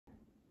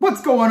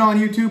What's going on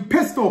YouTube?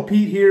 Pistol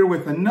Pete here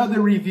with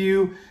another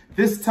review,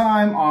 this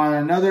time on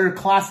another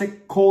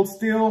classic cold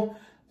steel.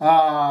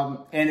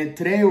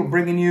 Today we're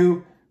bringing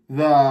you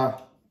the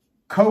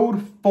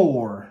Code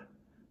 4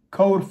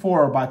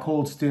 by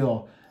Cold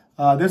Steel.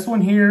 This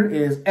one here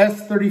is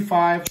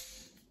S35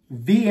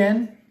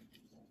 VN,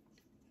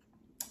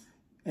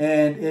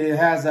 and it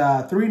has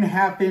a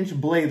 3.5 inch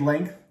blade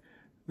length.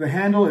 The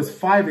handle is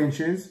 5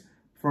 inches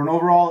for an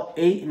overall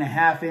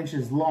 8.5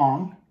 inches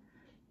long.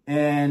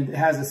 And it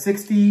has a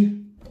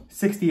 60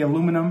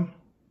 aluminum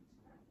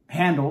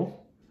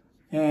handle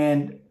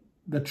and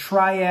the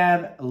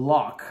triad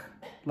lock,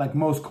 like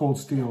most cold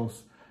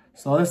steels.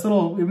 So this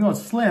little, even though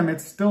it's slim,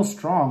 it's still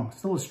strong.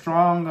 Still a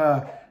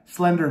strong,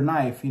 slender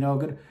knife, you know.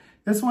 Good.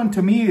 This one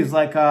to me is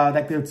like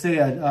they would say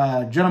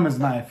a gentleman's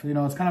knife. You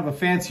know, it's kind of a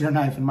fancier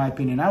knife in my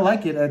opinion. I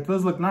like it. It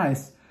does look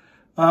nice.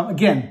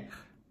 Again,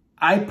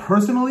 I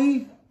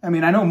personally, I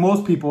know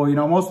most people, you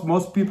know,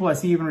 most people I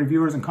see, even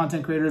reviewers and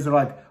content creators, are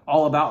like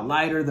all about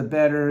lighter, the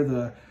better,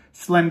 the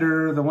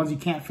slender, the ones you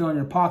can't feel in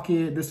your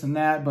pocket, this and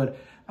that. But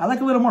I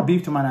like a little more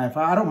beef to my knife.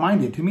 I don't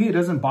mind it. To me, it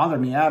doesn't bother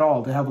me at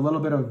all to have a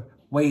little bit of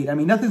weight.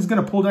 Nothing's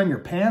going to pull down your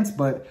pants,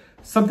 but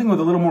something with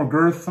a little more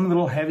girth, something a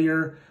little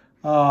heavier,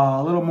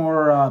 a little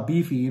more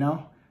beefy, you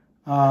know.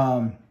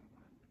 I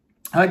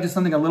like just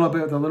something a little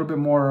bit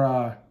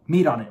more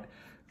meat on it.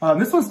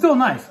 This one's still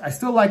nice. I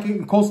still like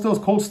it. Cold steel is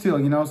cold steel,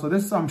 you know. So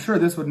this, I'm sure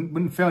this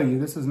wouldn't fail you.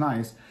 This is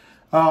nice.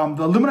 The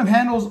aluminum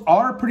handles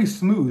are pretty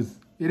smooth.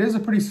 It is a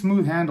pretty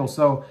smooth handle.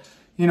 So,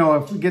 you know,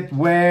 if it gets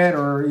wet,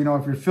 or, you know,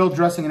 if you're field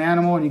dressing an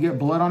animal and you get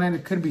blood on it,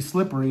 it could be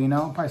slippery, you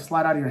know, probably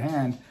slide out of your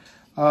hand.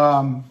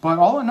 But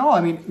all in all,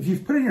 if you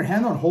put it in your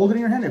hand and hold it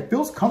in your hand, it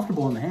feels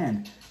comfortable in the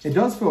hand. It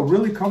does feel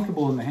really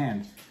comfortable in the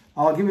hand.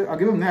 I'll give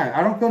them that.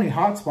 I don't feel any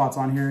hot spots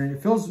on here.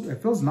 It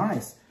feels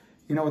nice,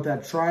 you know, with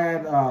that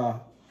triad.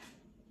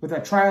 With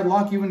that triad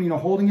lock, even, you know,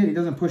 holding it, he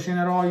doesn't push in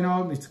at all, you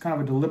know. It's kind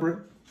of a deliberate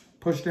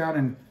push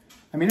down.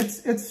 And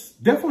it's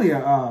definitely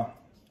a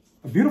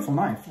beautiful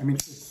knife.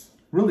 It's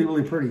really,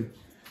 really pretty.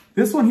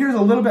 This one here is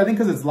a little bit, I think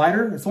because it's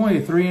lighter, it's only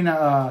a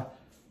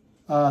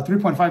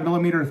 3.5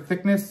 millimeter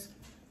thickness.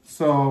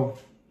 So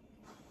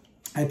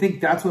I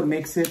think that's what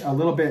makes it a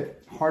little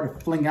bit hard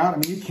to fling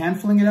out. You can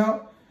fling it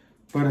out,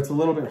 but it's a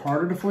little bit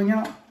harder to fling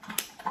out.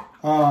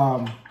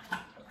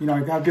 You know,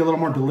 you gotta be a little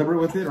more deliberate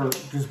with it, or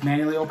just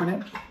manually open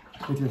it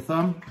with your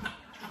thumb.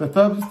 The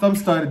thumb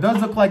stud, it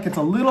does look like it's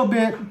a little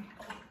bit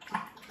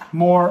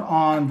more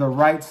on the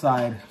right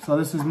side. So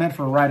this is meant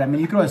for right.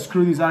 You could always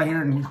screw these out of here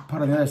and put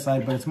it on the other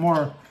side, but it's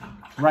more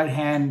right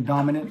hand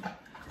dominant.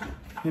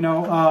 You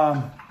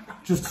know,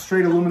 just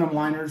straight aluminum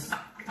liners.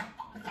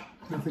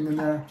 Nothing in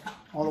there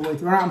all the way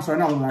through. I'm sorry,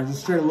 not aluminum liners,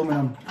 just straight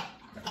aluminum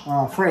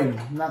frame,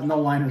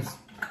 no liners.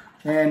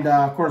 And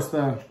of course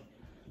the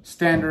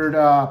standard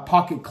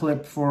pocket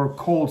clip for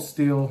cold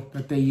steel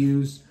that they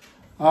use.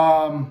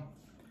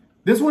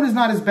 This one is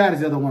not as bad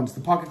as the other ones.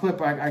 The pocket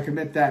clip, I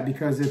commit that,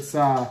 because it's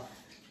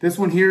this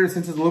one here,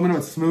 since it's aluminum,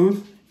 it's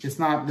smooth. It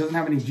doesn't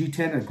have any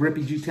G10 or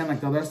grippy G10 like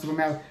the rest of them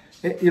have.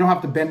 You don't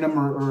have to bend them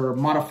or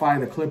modify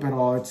the clip at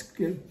all.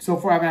 So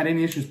far I haven't had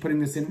any issues putting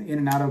this in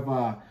and out of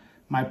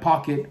my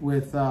pocket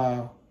with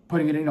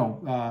putting it, you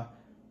know,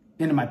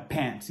 into my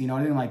pants, you know,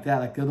 anything like that,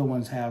 like the other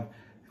ones have.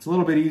 It's a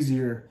little bit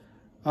easier.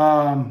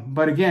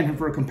 But again,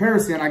 for a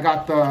comparison, I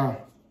got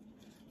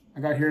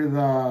here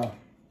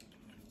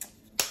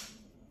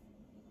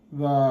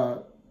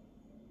the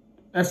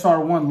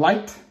SR1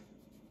 Light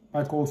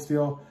by Cold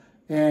Steel.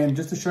 And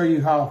just to show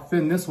you how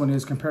thin this one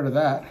is compared to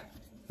that,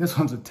 this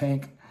one's a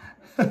tank.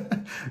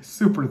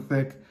 Super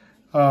thick.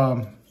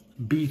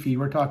 Beefy,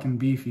 we're talking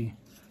beefy.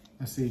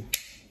 Let's see.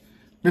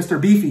 Mr.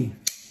 Beefy.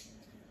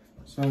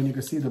 So you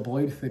can see the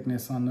blade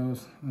thickness on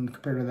those and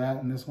compared to that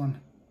and this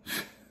one.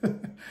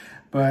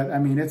 But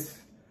it's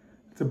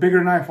a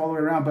bigger knife all the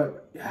way around.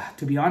 But yeah,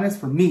 to be honest,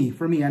 for me,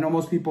 I know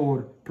most people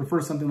would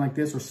prefer something like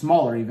this, or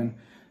smaller even.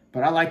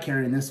 But I like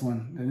carrying this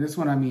one. And this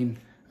one,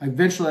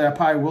 eventually I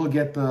probably will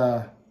get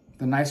the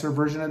nicer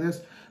version of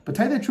this. But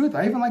tell you the truth,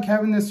 I even like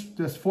having this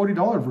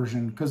 $40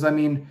 version, because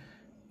I'm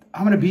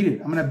gonna beat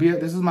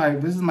it. This is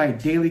my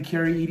daily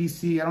carry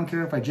EDC. I don't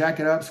care if I jack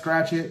it up,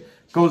 scratch it,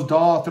 goes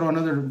dull, I'll throw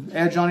another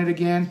edge on it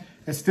again.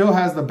 It still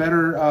has the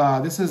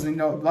better. This is, you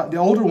know, the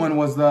older one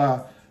was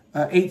the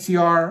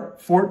 8CR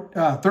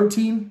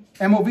 13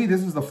 MOV.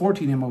 This is the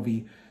 14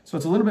 MOV. So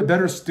it's a little bit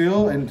better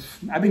still. And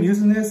I've been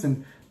using this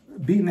and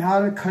beating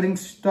out of it, cutting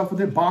stuff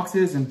with it,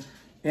 boxes, and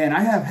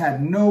I have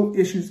had no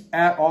issues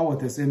at all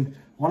with this. And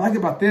what I like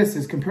about this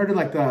is, compared to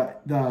like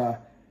the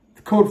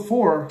Code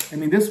 4,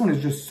 this one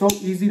is just so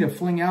easy to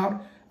fling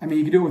out.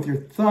 You can do it with your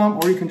thumb,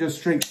 or you can just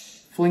straight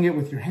fling it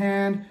with your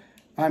hand.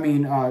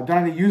 Don't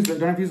have to use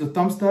the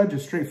thumb stud,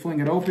 just straight fling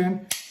it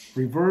open,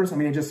 reverse.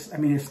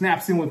 It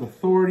snaps in with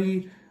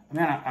authority.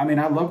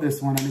 I love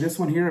this one. This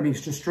one here,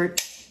 it's just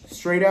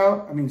straight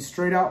out.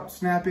 Straight out,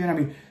 snap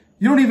in.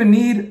 You don't even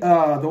need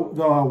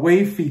the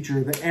wave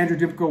feature, the Andrew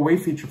Dimko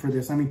wave feature for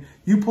this.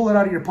 You pull it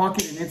out of your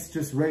pocket and it's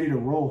just ready to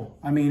roll.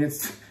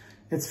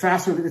 it's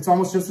faster. It's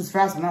almost just as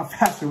fast, but not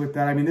faster with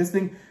that. I mean, this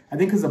thing, I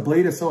think because the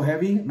blade is so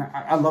heavy,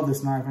 I love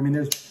this knife. I mean,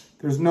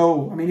 there's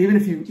no, I mean, even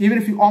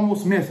if you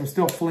almost miss, it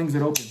still flings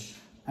it open.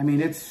 I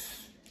mean,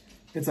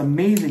 it's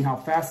amazing how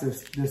fast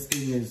this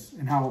thing is,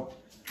 and how,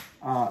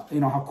 you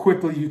know, how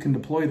quickly you can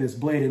deploy this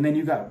blade. And then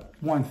you got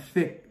one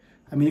thick,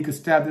 I mean, you could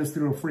stab this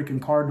through a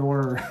freaking car door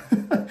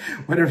or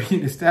whatever you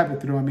need to stab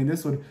it through. I mean,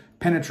 this would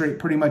penetrate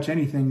pretty much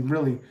anything,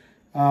 really.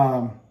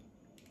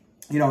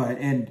 You know,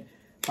 and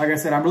like I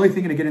said, I'm really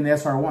thinking of getting the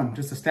SR1,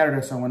 just the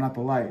standard SR1, not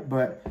the light.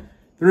 But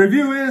the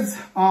review is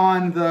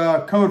on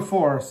the Code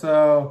 4,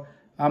 so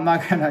I'm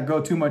not going to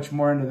go too much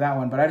more into that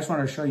one. But I just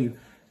wanted to show you,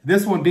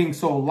 this one being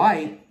so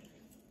light,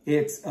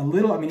 it's a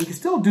little, I mean, you can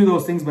still do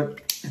those things,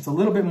 but it's a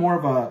little bit more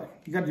of a,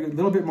 you got to do a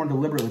little bit more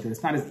deliberate with it.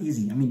 It's not as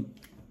easy. I mean,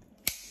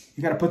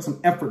 you got to put some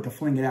effort to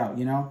fling it out,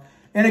 you know?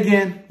 And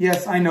again,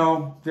 yes, I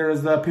know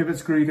there's the pivot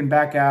screw you can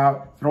back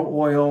out, throw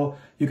oil,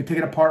 you can take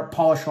it apart,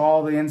 polish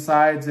all the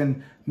insides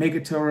and make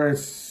it to where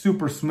it's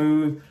super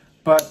smooth.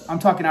 But I'm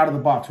talking out of the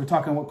box. We're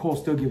talking what Cold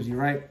Steel gives you,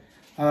 right?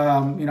 You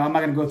know, I'm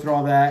not going to go through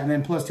all that. And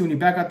then plus too, when you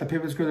back out the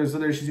pivot screw, there's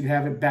other issues you can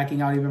have it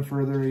backing out even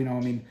further. You know,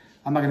 I mean,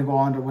 I'm not going to go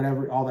on to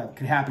whatever, all that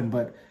could happen.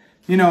 But,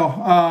 you know,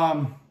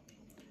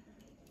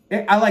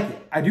 I like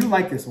it. I do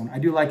like this one. I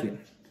do like it.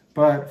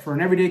 But for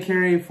an everyday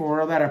carry,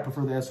 for all that, I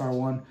prefer the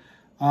SR1.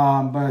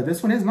 But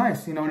this one is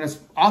nice, you know, and it's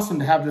awesome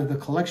to have the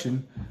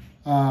collection.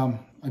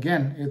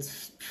 Again,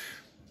 it's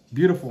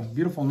beautiful,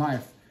 beautiful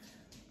knife.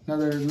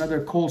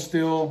 Another Cold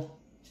Steel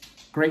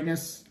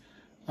greatness.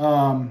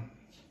 Another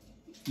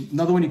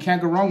one you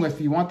can't go wrong with.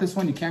 If you want this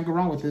one, you can't go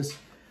wrong with this.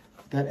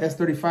 That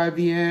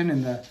S35VN,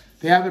 and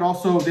they have it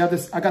also. They have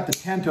this. I got the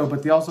Tanto,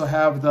 but they also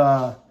have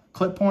the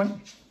clip point,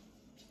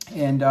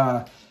 and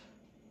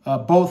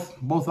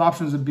both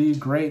options would be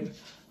great.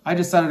 I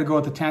decided to go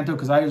with the Tanto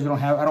because I don't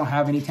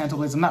have any Tanto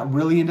blades. I'm not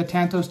really into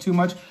Tantos too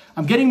much.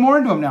 I'm getting more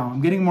into them now.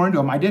 I'm getting more into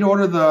them. I did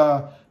order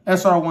the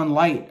SR1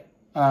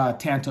 Lite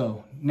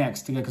Tanto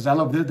next because I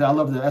love the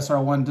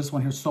SR1, this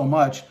one here, so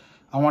much.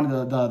 I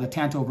wanted the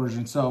Tanto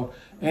version. So,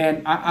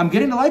 and I'm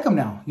getting to like them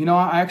now. You know,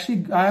 I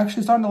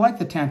actually starting to like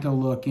the Tanto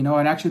look, you know,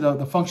 and actually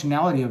the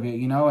functionality of it,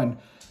 you know, and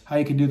how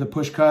you can do the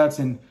push cuts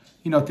and,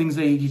 you know, things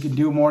that you can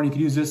do more. And you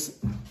can use this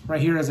right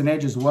here as an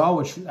edge as well,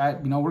 which, you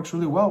know, works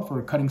really well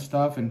for cutting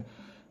stuff. And,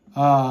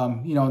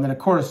 you know, and then of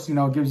course, you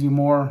know, it gives you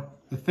more,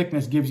 the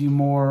thickness gives you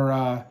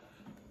more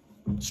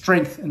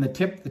strength in the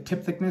tip. The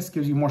tip thickness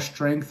gives you more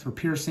strength for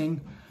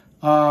piercing.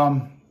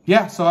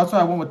 Yeah, so that's why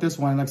I went with this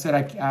one. Like I said,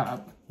 I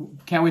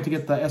can't wait to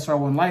get the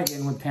SR1 Lite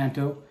in with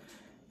Tanto.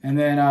 And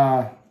then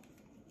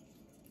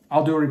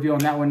I'll do a review on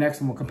that one next,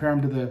 and we'll compare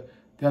them to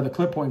the other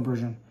clip point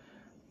version.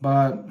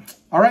 But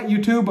all right,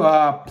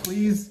 YouTube,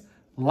 please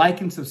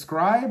like and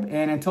subscribe.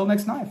 And until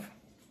next knife.